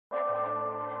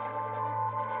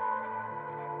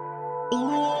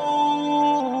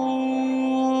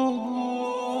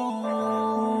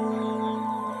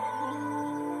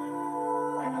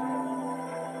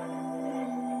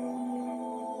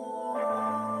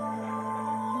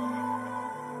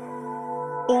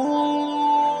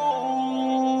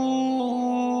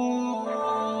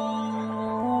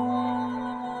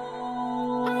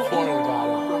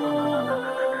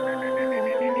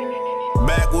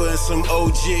Backwoods, some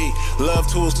OG. Love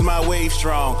tools to my wave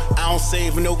strong. I don't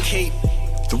save no cape.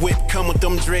 The whip come with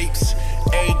them drapes.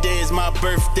 Every day is my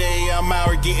birthday. I'm out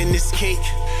here getting this cake.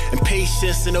 And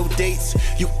patience and no dates.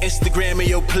 You Instagramming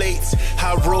your plates.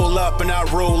 I roll up and I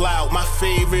roll out. My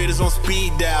favorite is on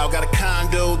speed dial. Got a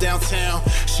condo downtown.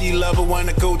 She love it when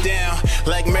I go down.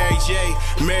 Like Mary J.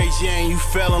 Mary Jane, you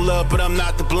fell in love, but I'm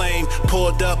not to blame.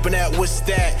 Pulled up and that, what's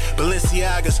that?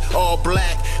 Balenciagas, all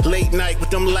black. Late night with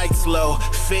them lights low.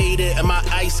 Faded and my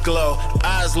ice glow.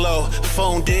 Eyes low,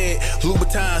 phone dead.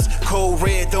 Louboutins, cold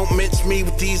red. Don't mention me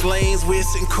with these lanes. We're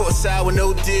sitting courtside with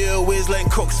no deal. We're letting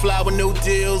cooks fly with no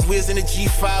deals. We're in the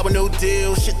G5 with no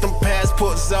deal. Shit, them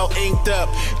passports all inked up.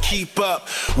 Keep up.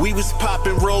 We was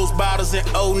popping rose bottles in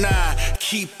 '09.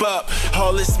 Keep up.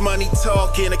 All this money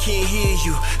talking, I can't hear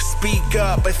you. Speak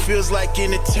up. It feels like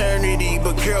an eternity,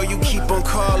 but girl, you keep on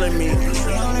calling me. I'm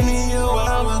drowning in your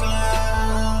hourglass.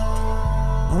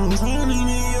 I'm drowning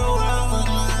in your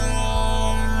hourglass.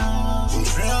 I'm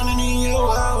drowning in your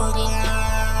hourglass.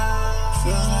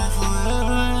 Feels like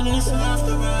forever and it's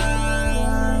aftermath.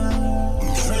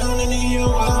 In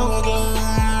your hourglass,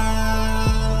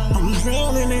 I'm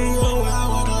drowning in your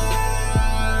hourglass,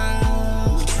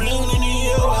 drowning in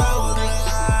your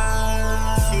hourglass.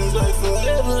 Feels like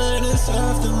forever and it's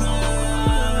aftermath.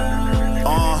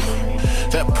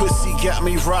 That pussy got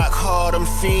me rock hard. I'm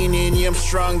fiending, yeah, I'm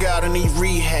strung out and need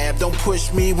rehab. Don't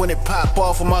push me when it pop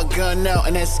off with my gun out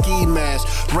and that ski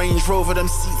mask. Range Rover, them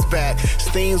seats back,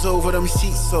 stains over them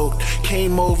sheets soaked.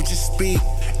 Came over just speak.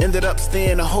 Ended up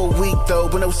staying a whole week though,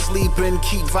 but no sleeping.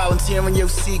 Keep volunteering your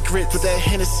secrets. With that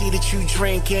Hennessy that you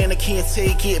drinking, I can't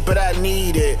take it, but I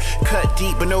need it. Cut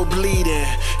deep but no bleeding.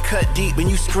 Cut deep and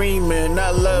you screaming.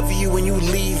 I love you when you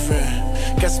leaving.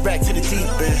 Guess back to the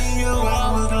deep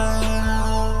end.